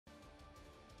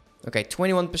Okay,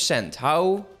 21%.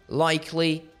 How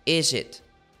likely is it?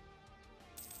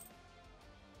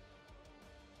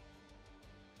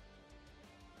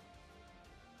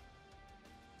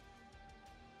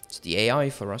 It's the AI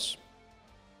for us.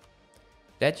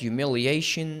 That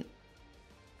humiliation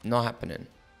not happening.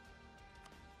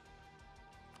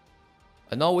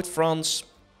 I know with France,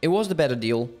 it was the better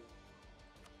deal.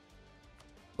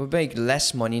 We make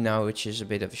less money now, which is a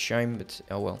bit of a shame, but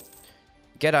oh well.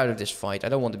 Get out of this fight. I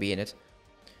don't want to be in it.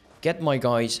 Get my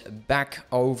guys back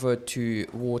over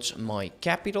towards my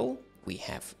capital. We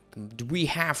have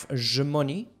the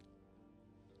money.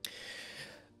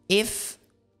 If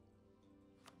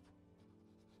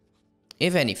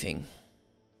anything,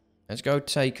 let's go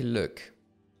take a look.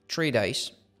 3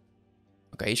 days.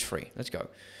 Okay, it's free. Let's go.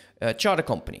 Charter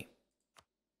company.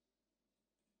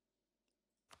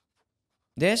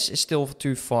 This is still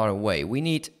too far away. We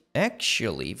need...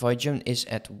 Actually, Vijan is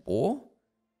at war.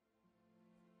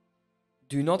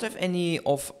 Do not have any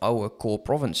of our core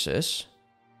provinces.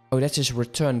 Oh, that's his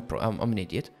return... I'm an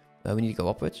idiot. We need to go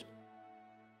upwards.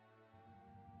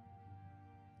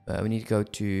 We need to go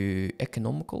to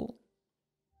economical.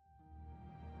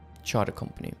 Charter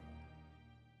company.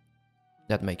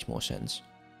 That makes more sense.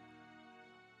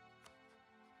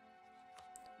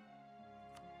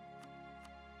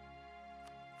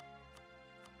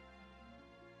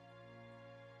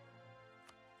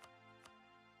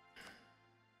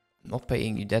 Not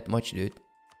paying you that much, dude.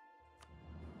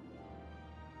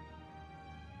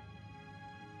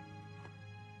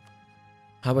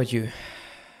 How about you?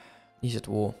 He's at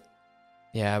war.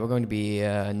 Yeah, we're going to be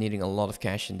needing a lot of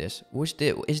cash in this.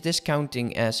 Is this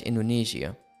counting as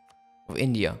Indonesia? Or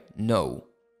India? No,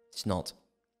 it's not.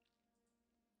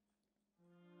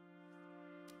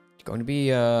 It's going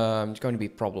to be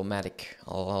problematic.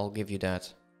 I'll give you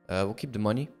that. We'll keep the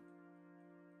money.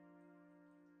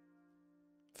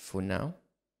 For now.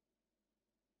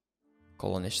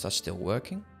 Colonists are still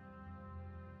working.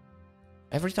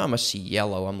 Every time I see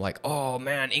yellow, I'm like, oh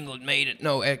man, England made it.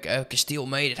 No, Castile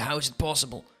made it. How is it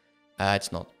possible?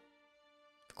 It's not.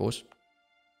 Of course.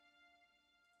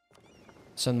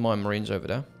 Send my marines over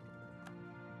there.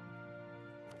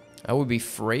 I will be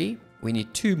free. We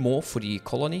need 2 more for the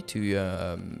colony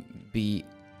to be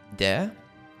there.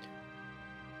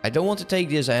 I don't want to take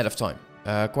this ahead of time.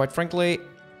 Quite frankly,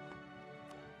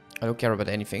 I don't care about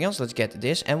anything else. Let's get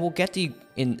this. And we'll get the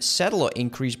settler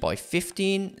increase by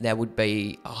 15. That would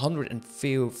be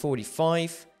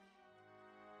 145.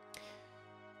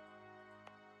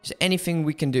 Is there anything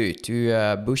we can do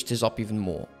to boost this up even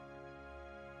more?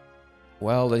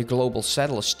 Well, the global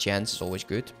settlers chance is always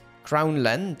good. Crown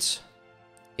land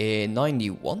in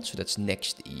 91. So that's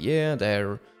next year.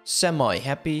 They're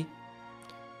semi-happy.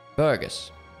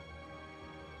 Burgers.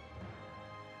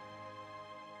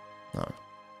 No.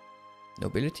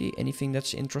 Nobility, anything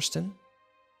that's interesting?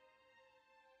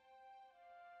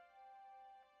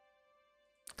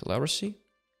 Clerisy?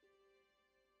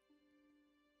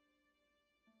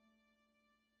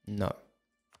 No.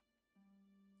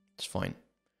 It's fine.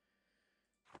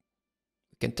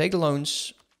 We can take the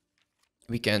loans.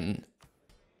 We can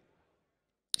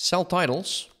sell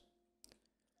titles.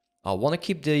 I want to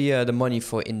keep the money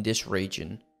for in this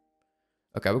region.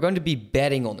 Okay, we're going to be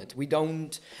betting on it. We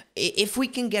don't... If we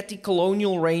can get the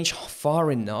colonial range far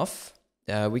enough,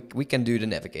 we can do the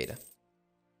Navigator.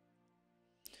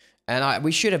 And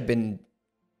we should have been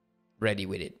ready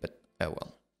with it, but oh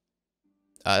well.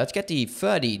 Let's get the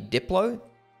 30 Diplo.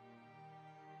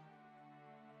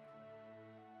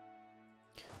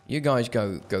 You guys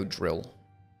go drill.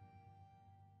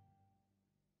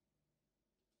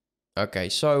 Okay,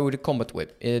 so the combat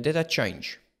whip. Did that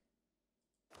change?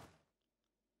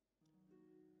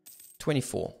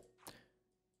 24.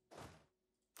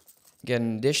 Get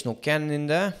an additional cannon in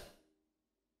there.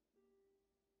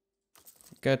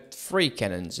 Got 3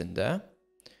 cannons in there.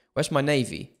 Where's my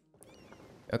navy?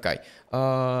 Okay.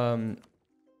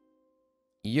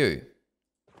 You.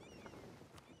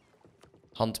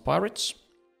 Hunt pirates.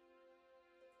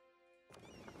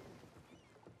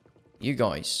 You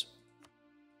guys.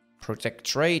 Protect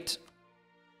trade.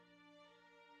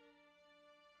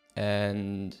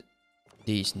 And...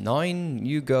 these 9,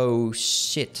 you go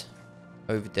sit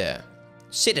over there.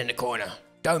 Sit in the corner.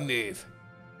 Don't move.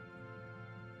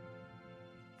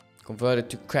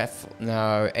 Converted to craft.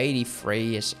 No,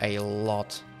 83 is a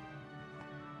lot.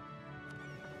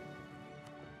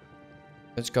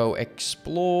 Let's go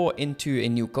explore into a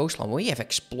new coastline. We have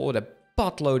explored a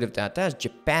buttload of that. There's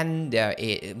Japan. There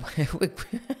is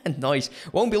nice.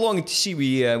 Won't be long to see.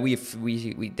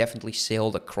 We definitely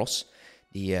sailed across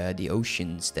the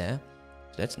oceans there.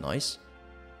 So that's nice.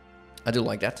 I do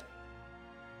like that.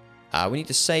 We need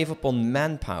to save up on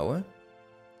manpower.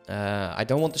 I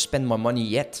don't want to spend my money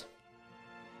yet.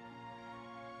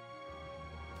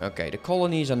 Okay, the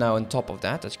colonies are now on top of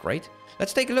that. That's great.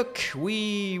 Let's take a look.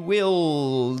 We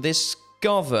will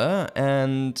discover,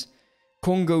 and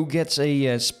Congo gets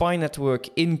a spy network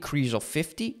increase of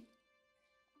 50.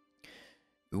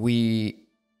 We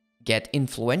get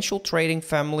influential trading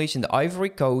families in the Ivory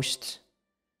Coast.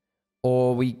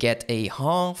 Or we get a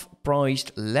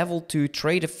half-priced level 2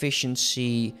 trade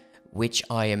efficiency, which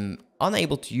I am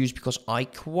unable to use because I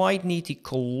quite need the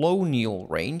colonial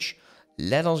range.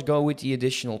 Let us go with the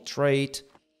additional trade.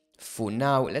 For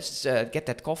now, let's get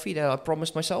that coffee that I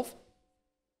promised myself.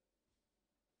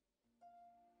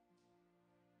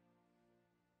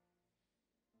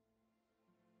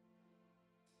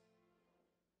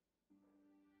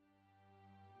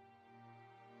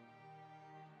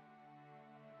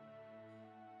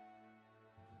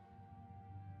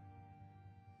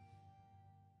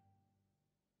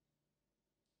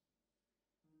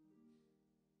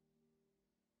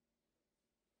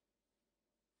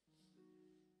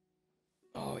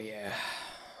 Oh yeah,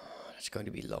 that's going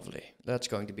to be lovely. That's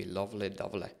going to be lovely.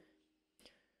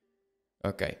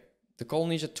 Okay, the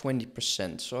colonies are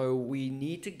 20%, so we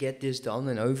need to get this done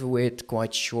and over with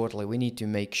quite shortly. We need to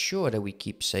make sure that we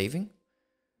keep saving.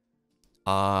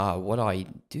 What I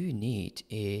do need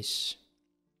is...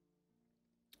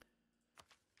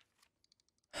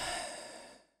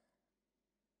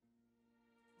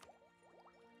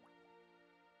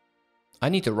 I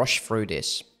need to rush through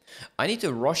this. I need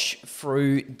to rush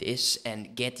through this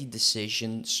and get the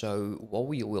decision. So what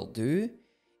we will do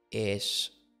is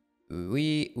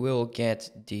we will get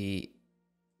the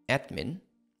admin.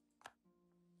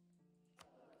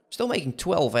 Still making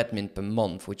 12 admin per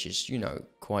month, which is, you know,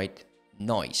 quite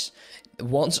nice.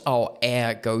 Once our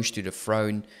heir goes to the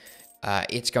throne,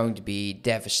 it's going to be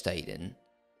devastating.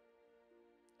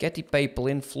 Get the papal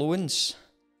influence.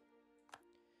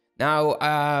 Now,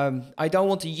 I don't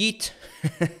want to yeet.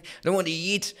 I don't want to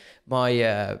yeet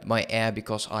my my heir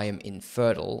because I am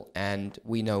infertile, and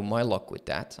we know my luck with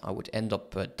that. I would end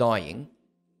up dying.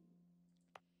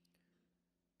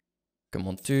 Come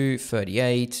on,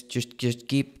 38. Just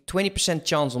keep 20%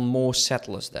 chance on more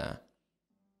settlers there.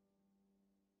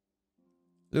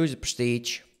 Lose the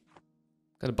prestige.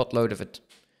 Got a buttload of it.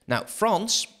 Now,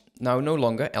 France, now no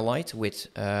longer allied with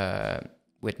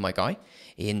my guy.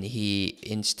 He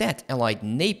instead allied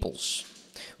Naples.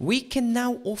 We can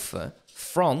now offer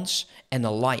France an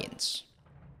alliance.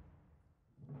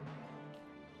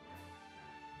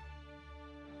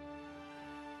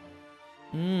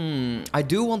 I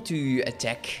do want to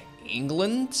attack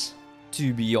England,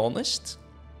 to be honest.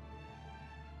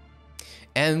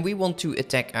 And we want to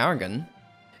attack Aragon.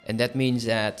 And that means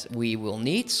that we will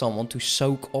need someone to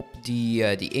soak up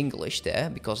the English there,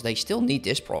 because they still need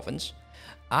this province.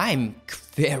 I'm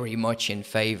very much in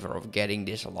favor of getting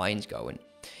this alliance going.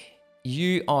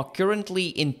 You are currently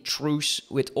in truce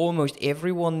with almost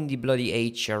everyone in the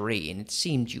bloody HRE, and it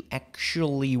seems you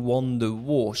actually won the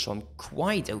war, so I'm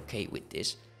quite okay with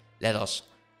this. Let us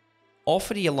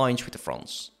offer the alliance with the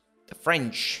France. The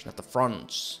French, not the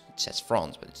France. It says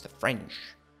France, but it's the French.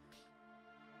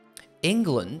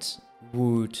 England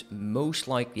would most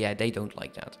likely... Yeah, they don't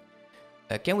like that.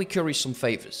 Can we curry some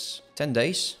favors? 10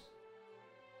 days.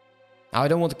 I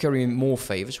don't want to curry more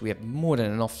favors. We have more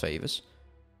than enough favors.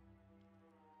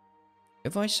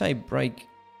 If I say break...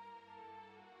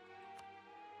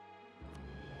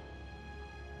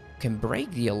 Can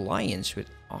break the alliance with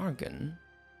Aragon.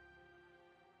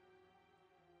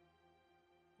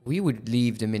 We would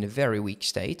leave them in a very weak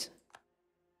state.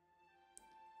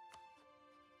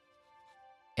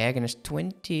 Aragon has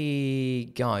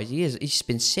 20 guys. He's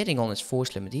been sitting on his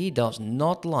force limit. He does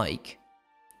not like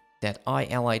that I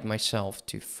allied myself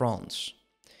to France.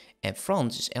 And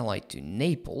France is allied to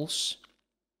Naples.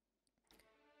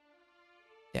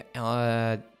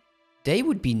 They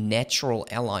would be natural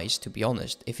allies, to be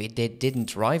honest, if they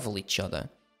didn't rival each other.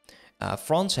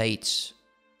 France hates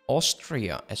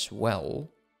Austria as well.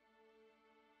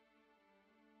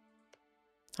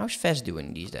 How's Fez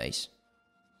doing these days?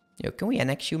 Yo, can we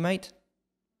annex you, mate?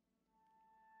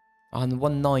 On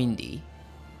 190.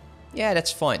 Yeah,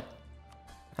 that's fine.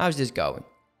 How's this going?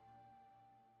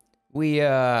 We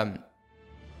got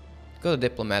a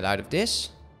diplomat out of this.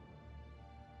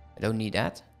 I don't need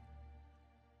that.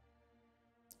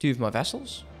 2 of my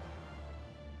vessels.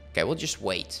 Okay, we'll just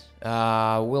wait.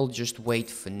 We'll just wait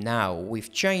for now.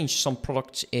 We've changed some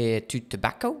products to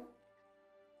tobacco.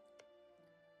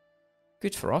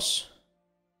 Good for us.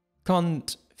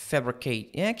 Can't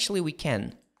fabricate. Actually, we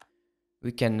can.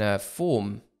 we can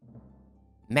form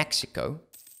Mexico.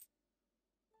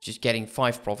 Just getting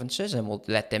 5 provinces, and we'll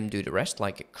let them do the rest,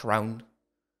 like a crown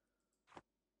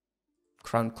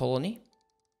colony.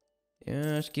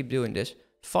 Yeah, let's keep doing this.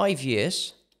 5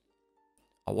 years.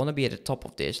 I want to be at the top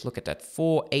of this. Look at that.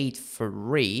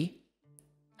 483.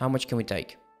 How much can we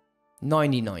take?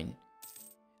 99.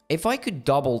 If I could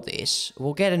double this,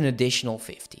 we'll get an additional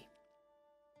 50.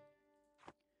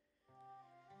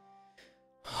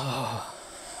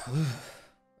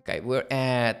 Okay, we're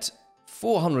at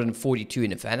 442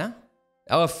 in Havana.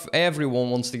 Oh, everyone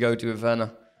wants to go to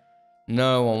Havana.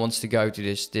 No one wants to go to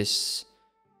this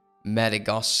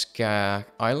Madagascar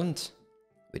island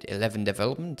with 11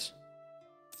 development.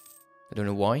 I don't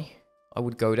know why I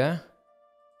would go there.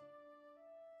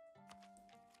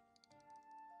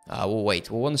 We'll wait.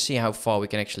 We'll want to see how far we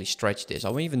can actually stretch this.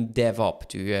 I'll even dev up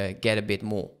to get a bit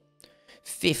more.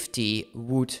 50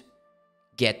 would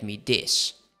get me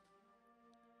this.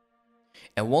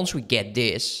 And once we get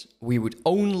this, we would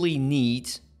only need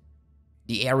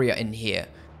the area in here.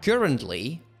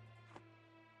 Currently,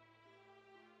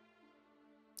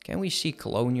 can we see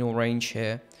colonial range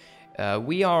here?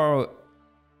 We are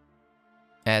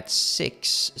at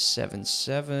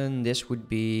 677. This would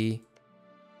be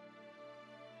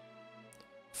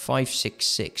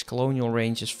 566. Colonial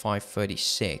range is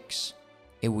 536.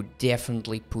 It would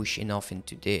definitely push enough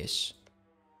into this.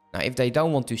 Now, if they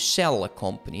don't want to sell a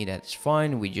company, that's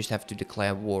fine. We just have to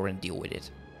declare war and deal with it.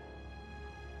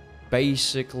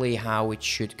 Basically how it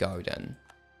should go then.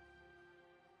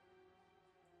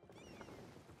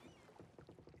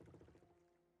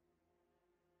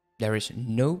 There is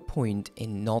no point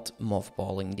in not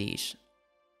mothballing these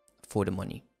for the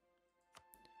money.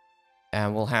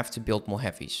 And we'll have to build more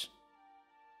heavies.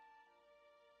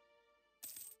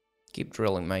 Keep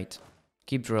drilling, mate.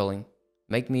 Keep drilling.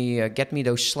 Make me, get me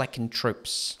those slackened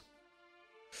troops.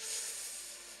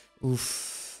 Oof.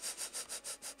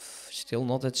 Still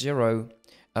not at 0.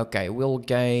 Okay, we'll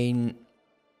gain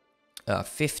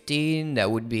 15.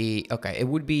 That would be, okay, it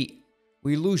would be,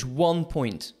 we lose 1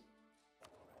 point.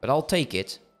 But I'll take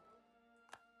it.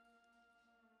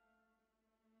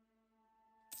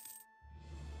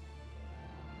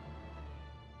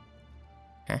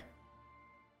 Huh.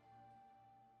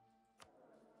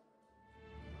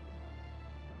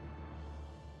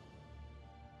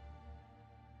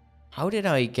 How did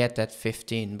I get that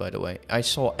 15, by the way? I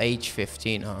saw age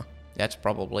 15, huh? That's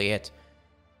probably it.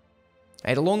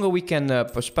 Hey, the longer we can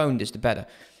postpone this, the better.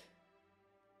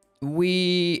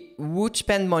 We would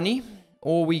spend money,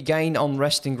 or we gain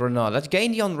unrest in Granada. Let's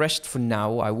gain the unrest for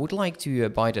now. I would like to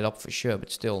buy that up for sure,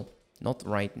 but still, not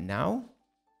right now.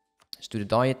 Let's do the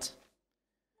diet.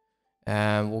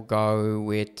 We'll go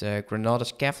with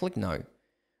Granada's Catholic, no.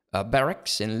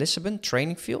 Barracks in Lisbon,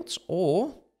 training fields,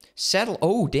 or settle.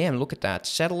 Oh, damn, look at that.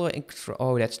 Settler in,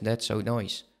 oh, that's so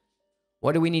nice.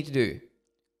 What do we need to do?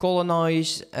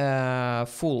 Colonize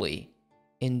fully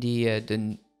in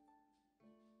the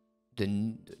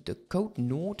Côte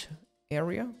Nord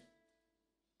area.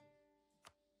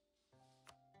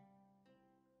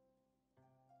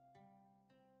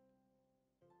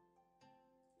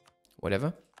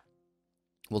 Whatever.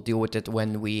 We'll deal with it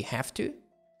when we have to.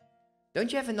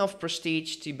 Don't you have enough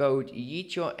prestige to both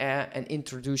yeet your heir and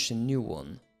introduce a new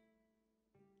one?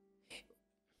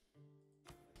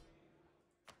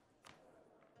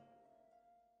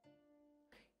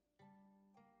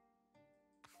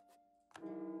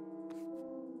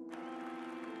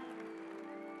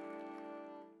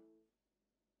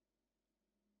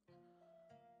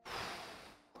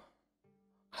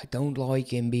 I don't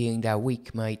like him being that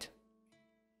weak, mate.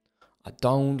 I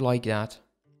don't like that.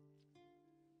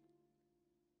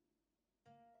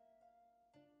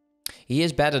 He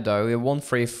is better though. A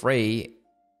 133.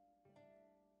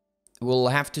 We'll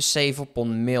have to save up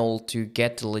on mill to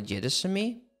get the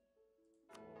legitimacy.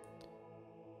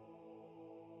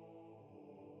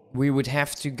 We would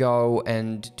have to go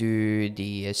and do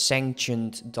the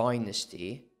sanctioned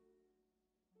dynasty.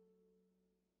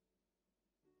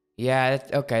 Yeah,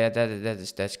 okay,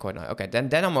 that's quite nice. Okay,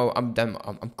 then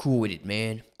I'm cool with it,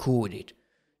 man. Cool with it.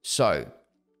 So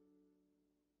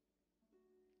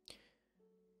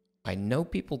I know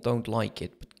people don't like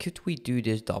it, but could we do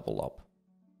this double up?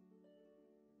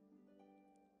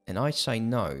 And I say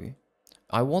no.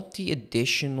 I want the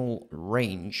additional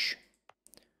range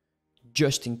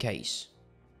just in case.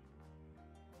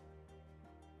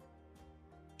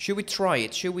 Should we try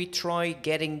it? Should we try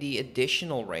getting the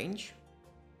additional range?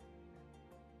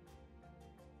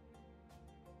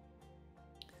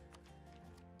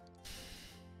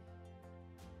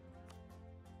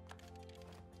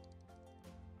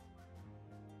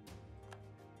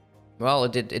 Well,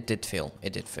 it did fail.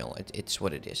 It did fail. It's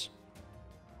what it is.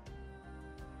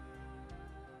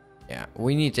 Yeah,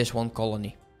 we need this one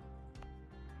colony.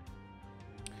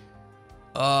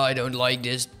 I don't like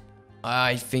this.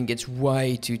 I think it's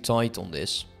way too tight on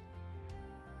this.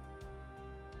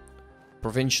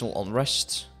 Provincial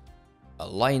unrest.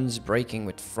 Alliance breaking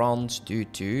with France due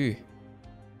to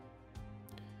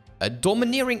a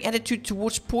domineering attitude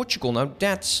towards Portugal. Now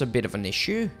that's a bit of an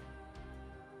issue.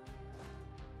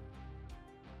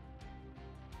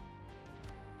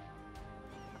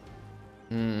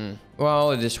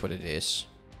 Well, it is what it is.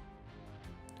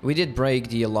 We did break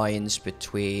the alliance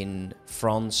between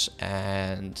France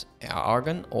and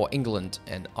Aragon, or England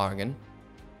and Aragon.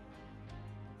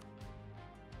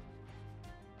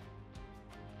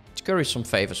 Let's curry some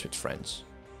favors with France.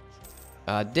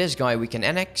 This guy we can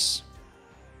annex.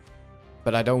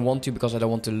 But I don't want to because I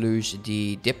don't want to lose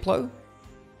the Diplo.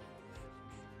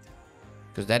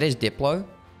 Because that is Diplo.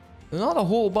 Not a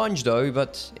whole bunch though,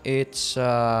 but it's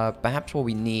perhaps what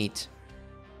we need.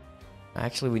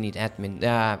 Actually, we need admin.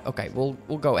 Okay,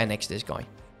 we'll go annex this guy.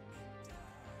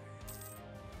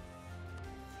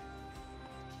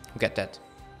 Get that.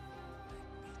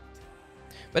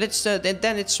 But it's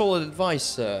then it's solid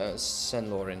advice, Saint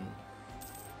Laurent.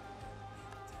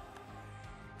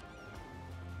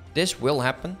 This will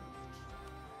happen.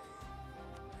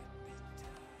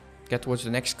 Get towards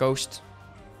the next coast.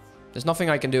 There's nothing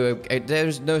I can do.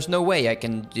 There's no way I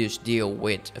can just deal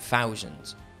with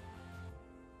 1,000.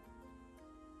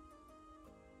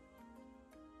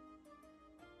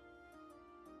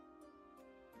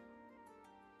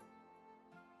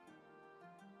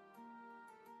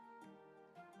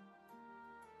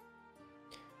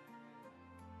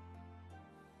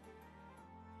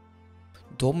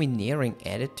 Domineering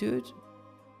attitude?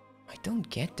 I don't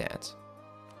get that.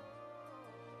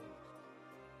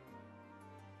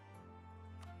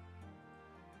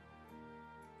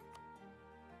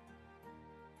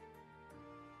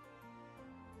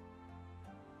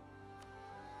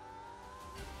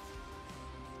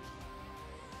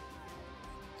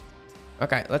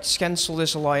 Okay, let's cancel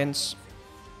this alliance.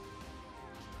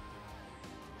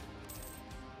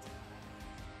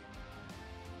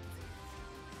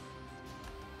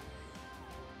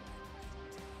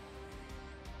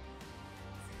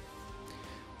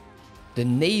 The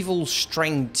naval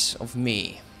strength of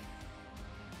me.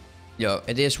 Yo,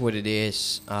 it is what it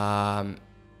is.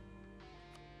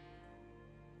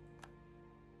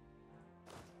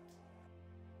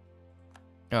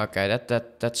 Okay,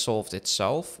 that solved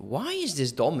itself. Why is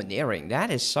this domineering? That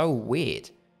is so weird.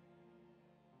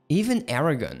 Even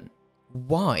Aragon.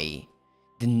 Why?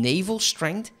 The naval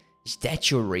strength? Is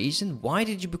that your reason? Why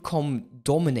did you become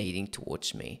dominating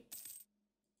towards me?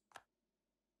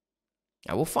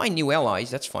 I will find new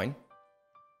allies, that's fine.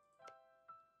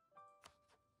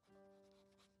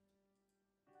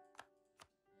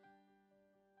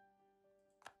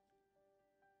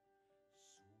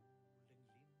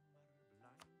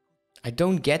 I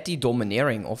don't get the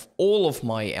domineering of all of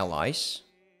my allies.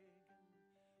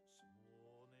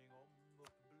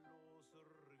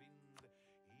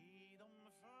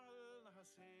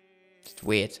 It's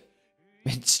weird.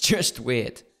 It's just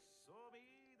weird.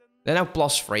 They're now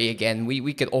 +3 again.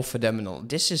 We could offer them and all.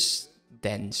 This is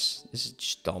dense. This is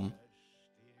just dumb.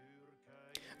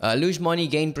 Lose money,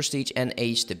 gain prestige, and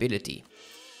a stability.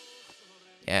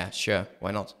 Yeah, sure.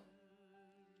 Why not?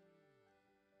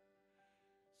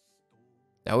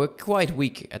 Now we're quite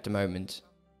weak at the moment.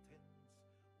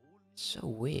 So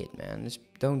weird, man.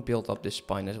 Don't build up this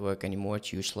spy network anymore.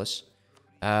 It's useless.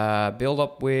 Build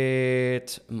up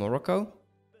with Morocco.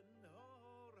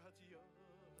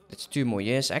 That's 2 more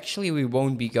years. Actually, we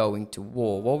won't be going to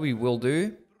war. What we will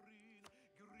do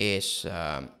is...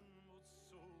 I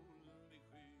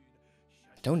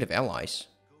don't have allies.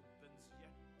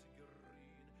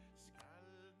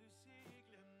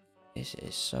 This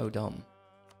is so dumb.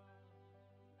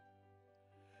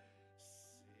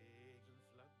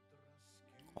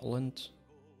 Holland.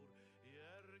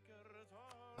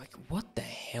 Like, what the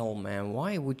hell, man?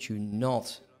 Why would you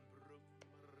not?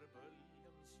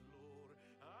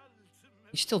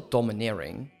 He's still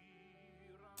domineering.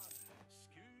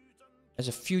 As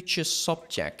a future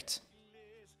subject.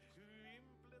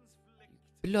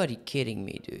 Bloody kidding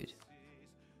me, dude.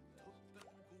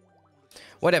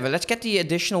 Whatever, let's get the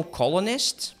additional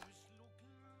colonist.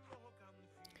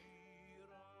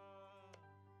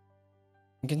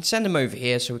 We can send them over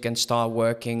here so we can start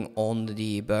working on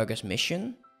the burger's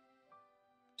mission.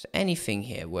 Is anything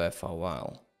here worth our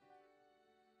while?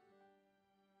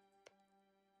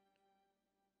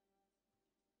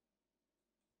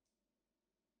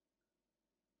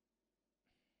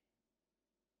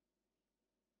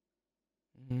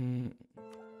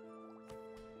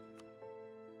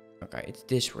 Okay, it's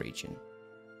this region.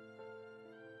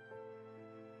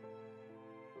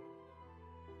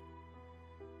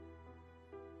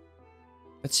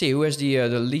 Let's see who has the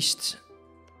least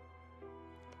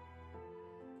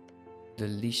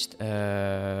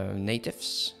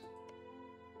natives.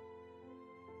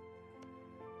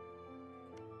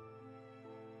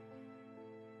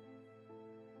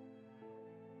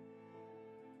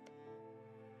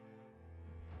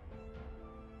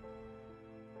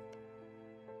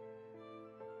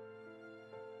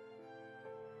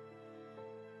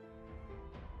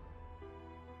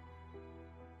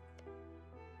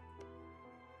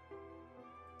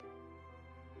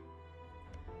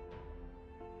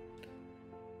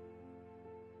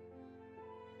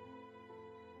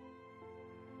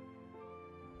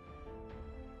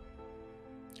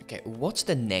 Okay, what's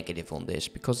the negative on this?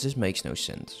 Because this makes no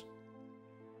sense.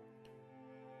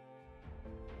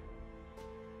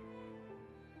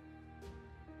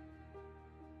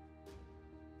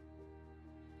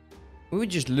 We would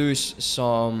just lose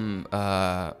some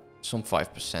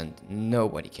 5%.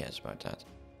 Nobody cares about that.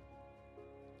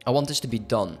 I want this to be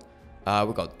done.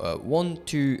 We got 1,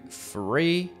 2,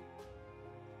 3.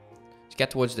 Let's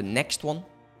get towards the next one.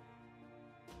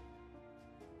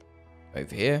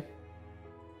 Over here.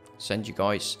 Send you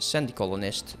guys, send the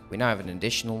colonist. We now have an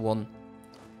additional one.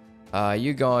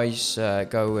 You guys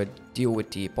go deal with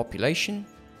the population.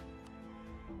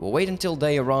 We'll wait until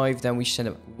they arrive, then we send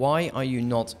them. Why are you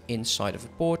not inside of a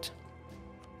port?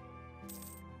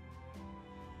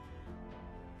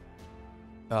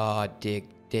 Ah, dig.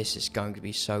 This is going to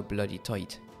be so bloody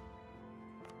tight.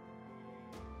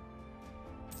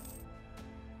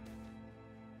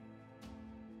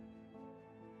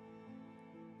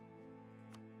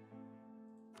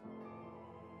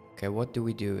 Okay, what do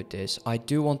we do with this? I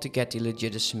do want to get the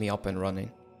legitimacy up and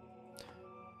running.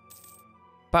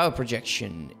 Power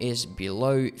projection is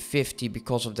below 50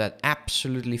 because of that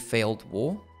absolutely failed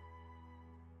war.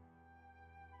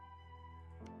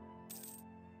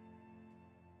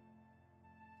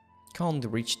 Can't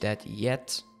reach that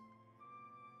yet.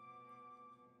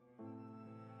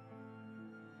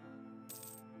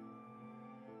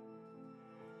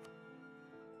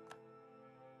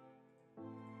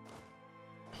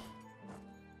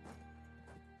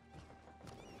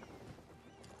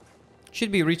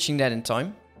 Should be reaching that in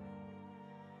time.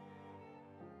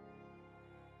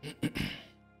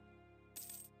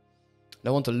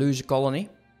 Don't want to lose a colony.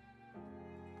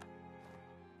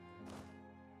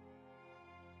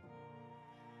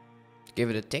 Give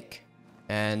it a tick,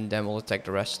 and then we'll attack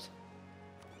the rest.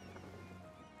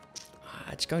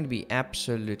 It's going to be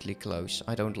absolutely close.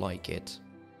 I don't like it.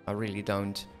 I really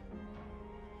don't.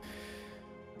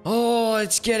 Oh,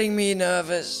 it's getting me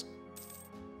nervous.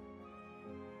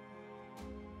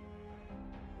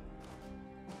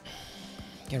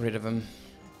 Get rid of him.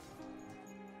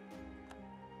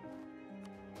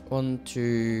 1,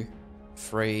 2,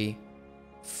 3,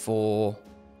 4.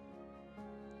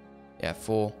 Yeah,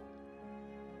 4.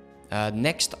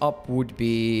 Next up would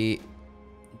be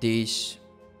these.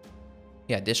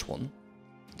 Yeah, this one.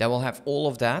 That will have all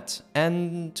of that,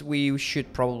 and we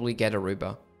should probably get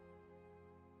Aruba.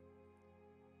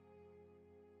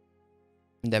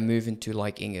 And then move into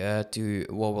like to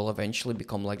what will eventually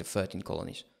become like the 13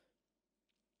 colonies.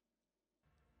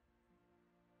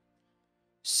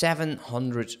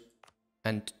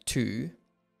 702.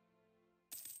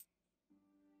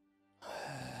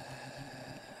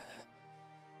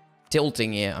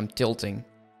 Tilting here, I'm tilting.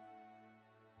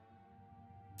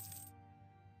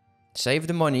 Save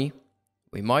the money.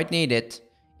 We might need it.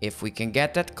 If we can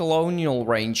get that colonial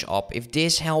range up, if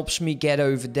this helps me get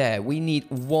over there, we need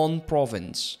one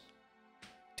province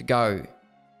to go.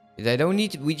 They don't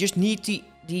need to, we just need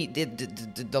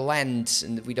the lands,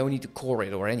 and we don't need to core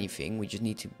it or anything. We just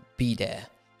need to be there.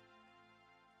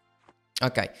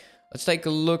 Okay, let's take a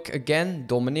look again.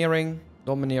 Domineering,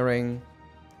 domineering,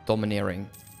 domineering.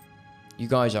 You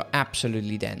guys are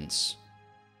absolutely dense.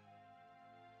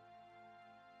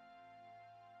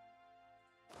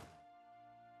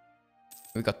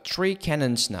 We got 3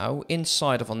 cannons now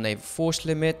inside of our naval force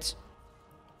limit.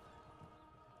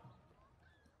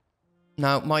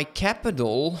 Now, my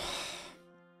capital,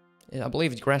 I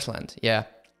believe it's Grassland, yeah.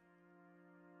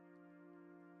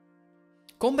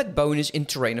 Combat bonus in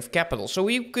terrain of capital. So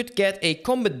we could get a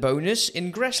combat bonus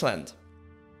in Grassland.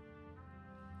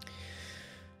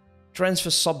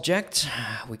 Transfer subject.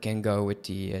 We can go with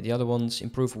the other ones.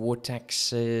 Improve war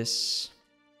taxes.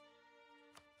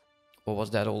 What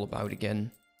was that all about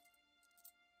again?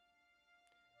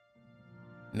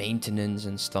 Maintenance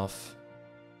and stuff.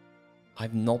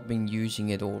 I've not been using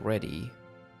it already.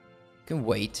 Can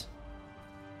wait.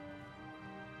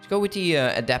 Let's go with the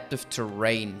adaptive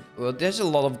terrain. Well, there's a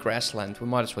lot of grassland. We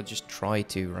might as well just try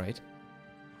to, right?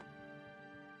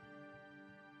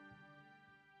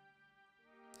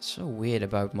 So weird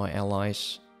about my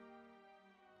allies.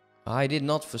 I did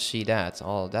not foresee that.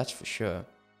 Oh, that's for sure.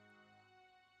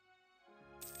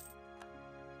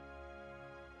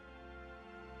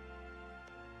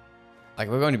 Like,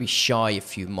 we're going to be shy a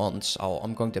few months.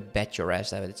 I'm going to bet your ass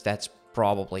that that's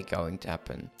probably going to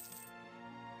happen.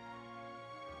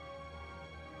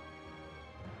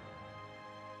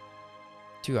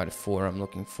 Two out of 4 I'm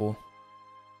looking for.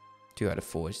 2 out of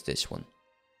 4 is this one.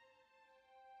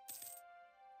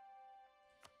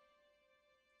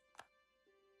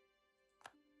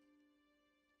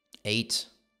 Eight,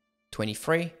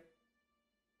 23.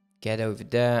 Get over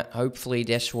there. Hopefully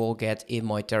this will get in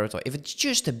my territory. If it's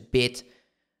just a bit,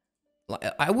 like,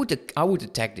 I would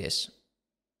attack this.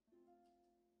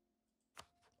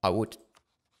 I would.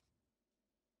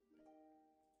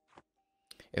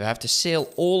 If I have to sail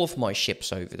all of my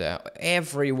ships over there,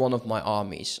 every one of my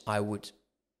armies, I would.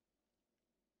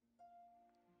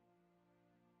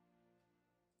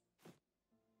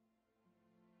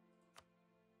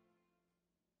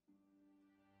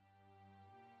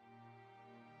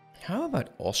 How about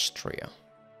Austria?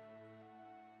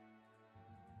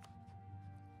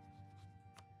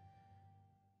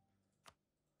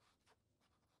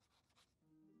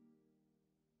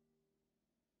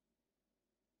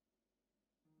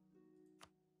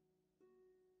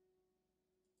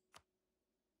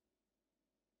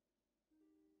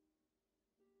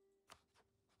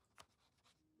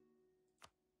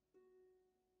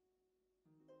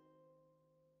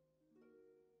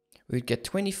 We'd get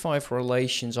 25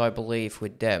 relations, I believe,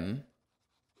 with them.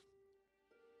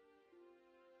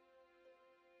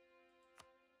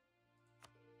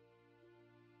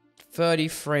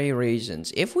 $33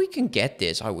 reasons. If we can get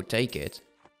this, I would take it.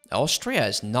 Austria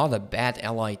is not a bad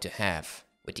ally to have,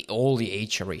 with all the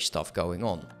HRE stuff going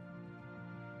on.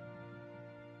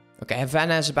 Okay,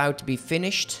 Havana is about to be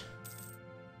finished.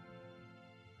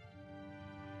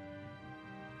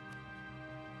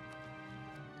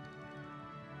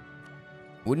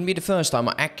 Wouldn't be the first time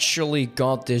I actually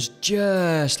got this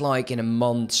just like in a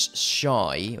month's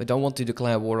shy. I don't want to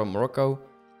declare war on Morocco.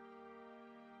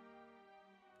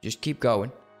 Just keep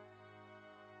going.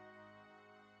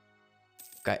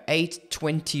 Okay,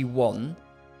 821.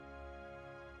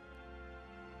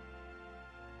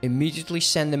 Immediately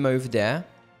send them over there.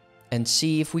 And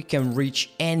see if we can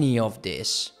reach any of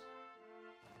this.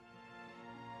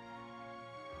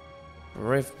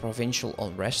 Provincial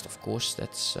unrest, of course,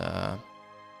 that's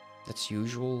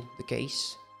usual the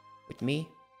case with me.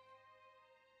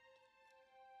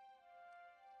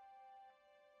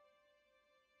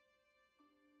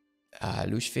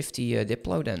 Lose 50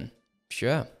 Diplo then.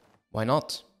 Sure, why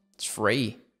not? It's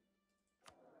free.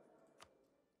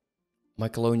 My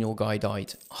colonial guy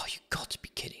died. Oh, you got to be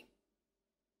kidding.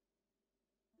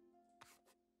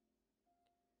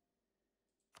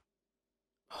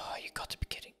 Oh, you got to be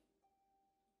kidding.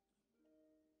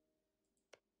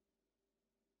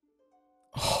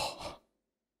 Oh.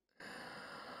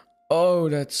 Oh,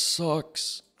 that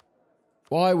sucks.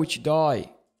 Why would you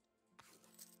die?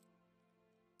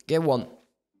 Get one.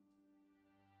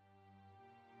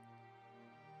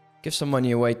 Give some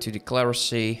money away to the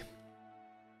clerisy.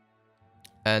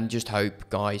 And just hope,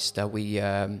 guys, that we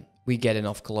get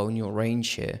enough colonial range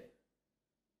here.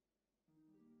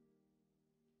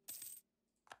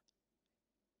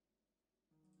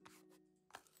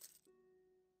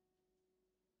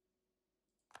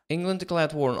 England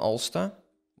declared war on Ulster.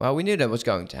 Well, we knew that was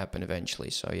going to happen eventually,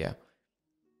 so yeah.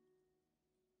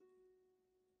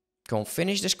 Go on,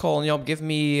 finish this colony up. Give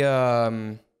me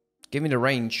the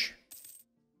range.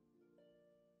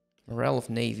 Morale of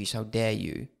navies, how dare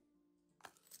you?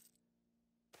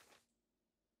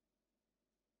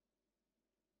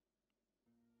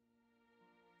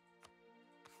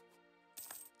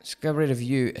 Let's get rid of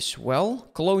you as well.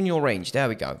 Colonial range, there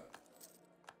we go.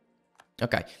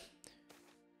 Okay.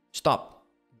 Stop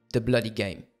the bloody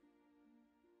game.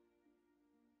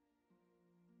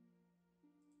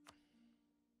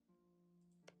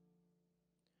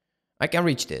 I can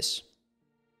reach this.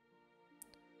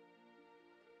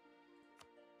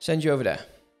 Send you over there.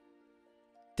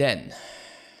 Then,